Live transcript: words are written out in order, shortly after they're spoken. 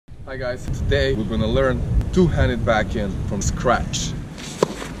Hi guys, today we're gonna learn two-handed backhand from scratch.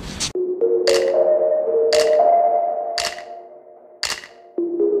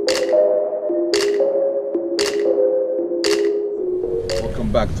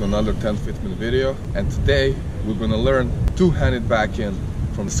 Welcome back to another TENFITMEN video, and today we're gonna learn two-handed backhand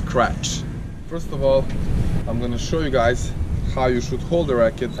from scratch. First of all, I'm gonna show you guys how you should hold the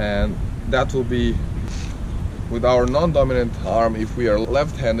racket, and that will be with our non-dominant arm. If we are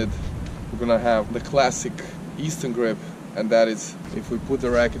left-handed, we're gonna have the classic Eastern grip, and that is if we put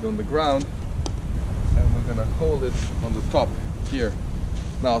the racket on the ground and we're gonna hold it on the top here.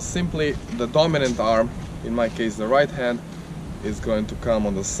 Now simply the dominant arm, in my case the right hand, is going to come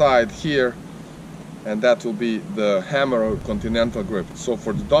on the side here, and that will be the hammer or continental grip. So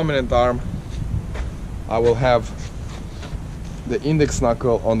for the dominant arm, I will have the index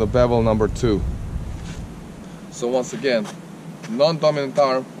knuckle on the bevel number 2. So once again, non-dominant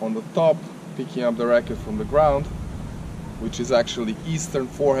arm on the top, picking up the racket from the ground, which is actually Eastern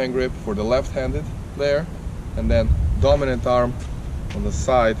forehand grip for the left-handed player, and then dominant arm on the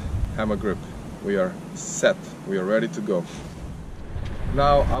side, hammer grip. We are set, we are ready to go.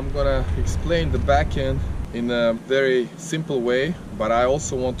 Now I'm gonna explain the backhand in a very simple way, but I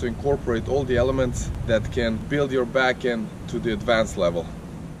also want to incorporate all the elements that can build your backhand to the advanced level.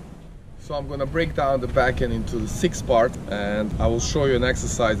 So I'm gonna break down the backhand into the 6 parts, and I will show you an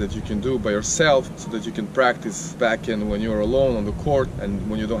exercise that you can do by yourself so that you can practice backhand when you're alone on the court and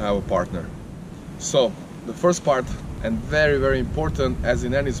when you don't have a partner. So the first part, and very important as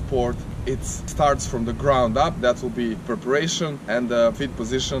in any sport, it starts from the ground up. That will be preparation and the feet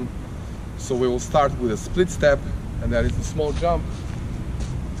position. So we will start with a split step, and that is a small jump.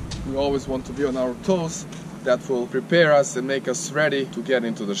 We always want to be on our toes. That will prepare us and make us ready to get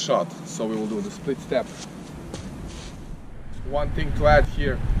into the shot. So we will do the split step. One thing to add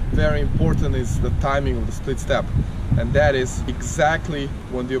here, very important, is the timing of the split step. And that is exactly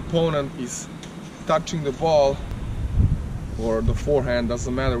when the opponent is touching the ball or the forehand,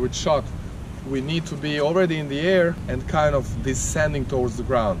 doesn't matter which shot, we need to be already in the air and kind of descending towards the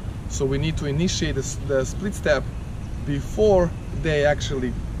ground. So we need to initiate the split step before they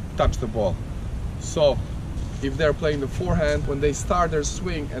actually touch the ball. So if they're playing the forehand, when they start their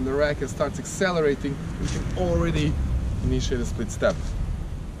swing and the racket starts accelerating, we can already initiate a split step.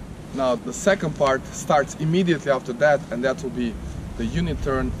 Now the second part starts immediately after that, and that will be the unit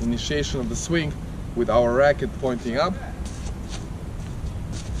turn initiation of the swing with our racket pointing up.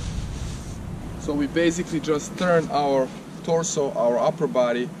 So we basically just turn our torso, our upper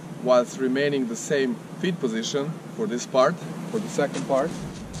body, whilst remaining the same feet position for this part, for the second part.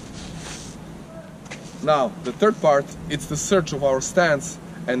 Now, the third part, it's the search of our stance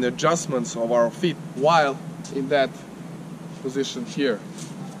and the adjustments of our feet while in that position here.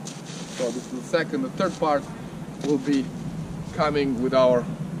 So this is the second. The third part will be coming with our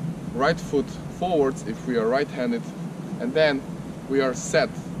right foot forwards if we are right-handed, and then we are set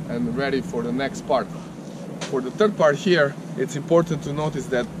and ready for the next part. For the third part here, it's important to notice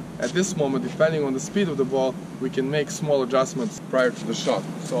that at this moment, depending on the speed of the ball, we can make small adjustments prior to the shot.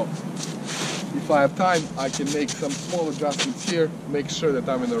 So if I have time, I can make some small adjustments here, make sure that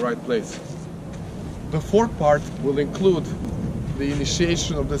I'm in the right place. The fourth part will include the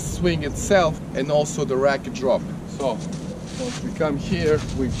initiation of the swing itself and also the racket drop. So once we come here,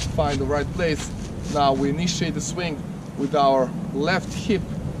 we find the right place. Now we initiate the swing with our left hip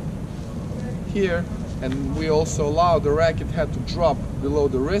here, and we also allow the racket head to drop below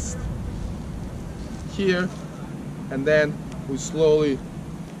the wrist here, and then we slowly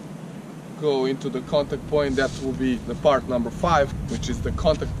go into the contact point. That will be the part number 5, which is the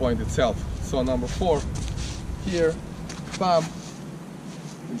contact point itself. So number 4 here, bam,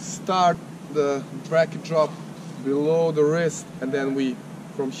 we start the racket drop below the wrist, and then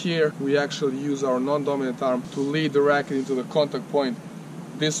from here we actually use our non-dominant arm to lead the racket into the contact point.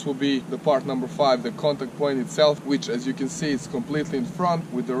 This will be the part number 5, the contact point itself, which, as you can see, is completely in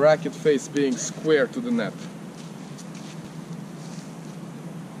front with the racket face being square to the net.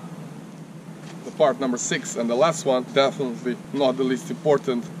 Part number 6, and the last one, definitely not the least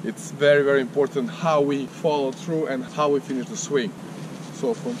important. It's very important how we follow through and how we finish the swing.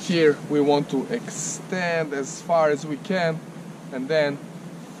 So from here we want to extend as far as we can and then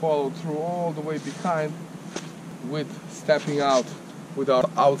follow through all the way behind with stepping out with our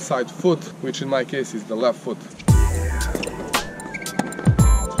outside foot, which in my case is the left foot.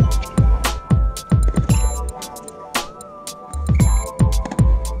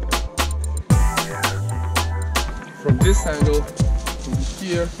 From this angle, from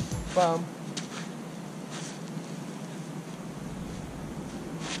here, bam,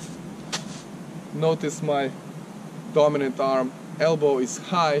 Notice my dominant arm elbow is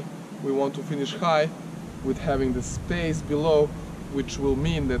high. We want to finish high with having the space below, which will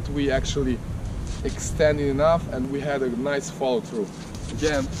mean that we actually extended enough and we had a nice follow through.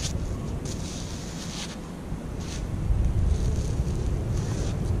 Again,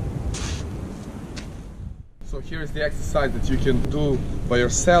 so here is the exercise that you can do by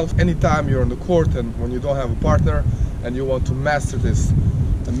yourself anytime you're on the court and when you don't have a partner and you want to master this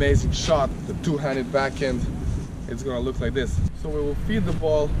amazing shot, the two-handed backhand. It's gonna look like this. So we will feed the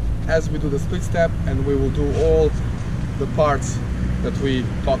ball as we do the split step, and we will do all the parts that we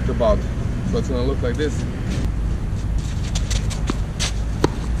talked about. So it's gonna look like this.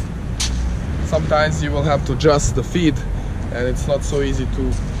 Sometimes you will have to adjust the feed, and it's not so easy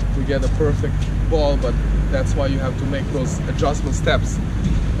to get a perfect ball, but that's why you have to make those adjustment steps.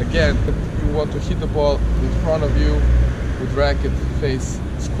 Again, you want to hit the ball in front of you with racket face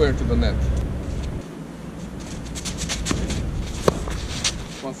square to the net.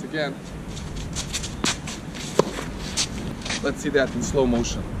 Once again, let's see that in slow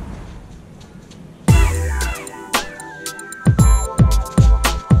motion.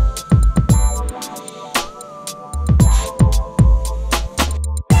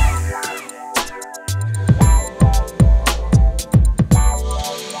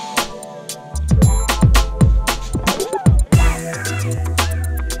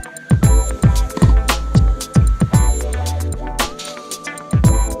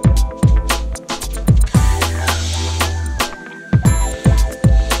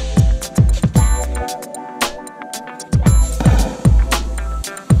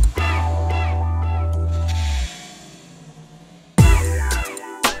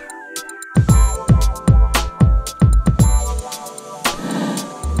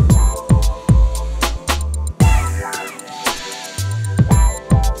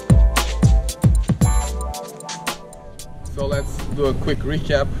 So let's do a quick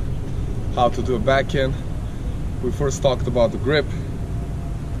recap how to do a backhand. We first talked about the grip.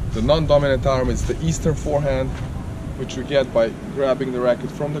 The non-dominant arm is the eastern forehand, which you get by grabbing the racket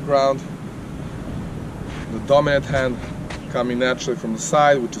from the ground. The dominant hand coming naturally from the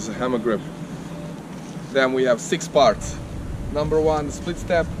side, which is a hammer grip. Then we have 6 parts. Number 1, the split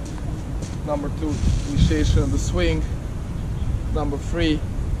step. Number 2, initiation of the swing. Number 3,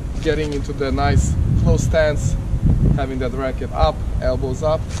 getting into the nice close stance, having that racket up, elbows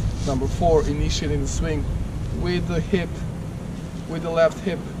up. Number 4, initiating the swing with the hip, with the left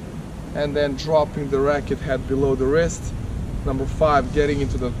hip, and then dropping the racket head below the wrist. Number 5, getting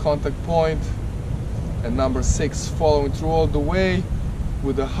into the contact point. And number 6, following through all the way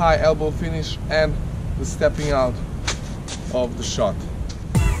with a high elbow finish and the stepping out of the shot.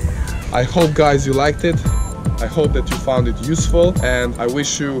 I hope, guys, you liked it. I hope that you found it useful, and I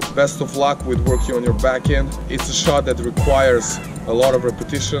wish you best of luck with working on your backhand. It's a shot that requires a lot of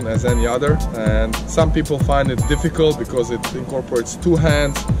repetition as any other, and some people find it difficult because it incorporates 2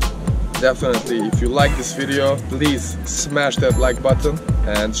 hands. Definitely, if you like this video, please smash that like button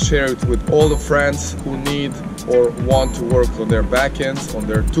and share it with all the friends who need or want to work on their backhands, on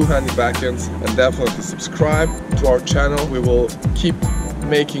their two-handed backhands, and definitely subscribe to our channel. We will keep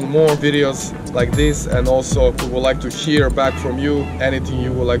making more videos like this, and also we would like to hear back from you, anything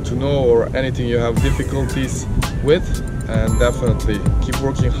you would like to know or anything you have difficulties with, and definitely keep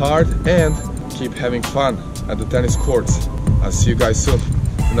working hard and keep having fun at the tennis courts. I'll see you guys soon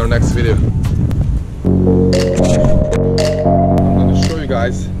in our next video. I'm going to show you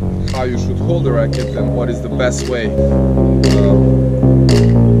guys how you should hold the racket and what is the best way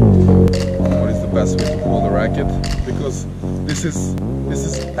to hold the racket, because this is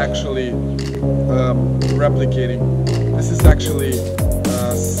actually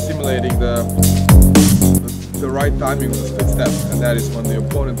simulating the right timing of the split step, and that is when the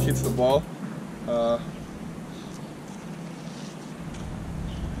opponent hits the ball.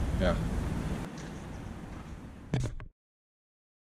 Yeah.